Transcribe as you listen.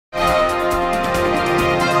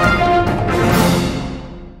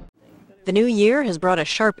The new year has brought a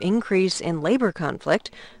sharp increase in labor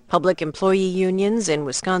conflict. Public employee unions in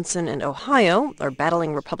Wisconsin and Ohio are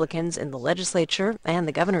battling Republicans in the legislature and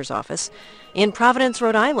the governor's office. In Providence,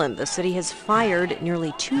 Rhode Island, the city has fired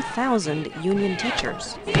nearly 2,000 union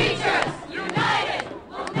teachers. Teachers united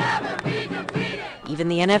will never be defeated. Even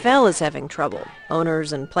the NFL is having trouble.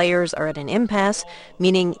 Owners and players are at an impasse,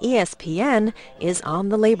 meaning ESPN is on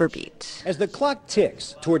the labor beat. As the clock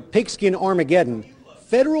ticks toward pigskin Armageddon,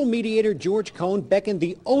 federal mediator George Cohn beckoned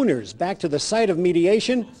the owners back to the site of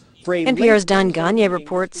mediation for a... NPR's Don Gagne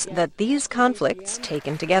reports that these conflicts,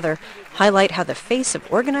 taken together, highlight how the face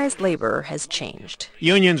of organized labor has changed.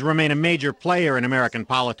 Unions remain a major player in American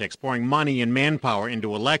politics, pouring money and manpower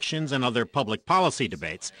into elections and other public policy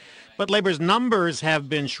debates. But labor's numbers have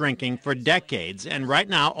been shrinking for decades, and right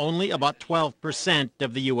now only about 12%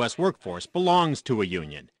 of the U.S. workforce belongs to a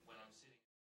union.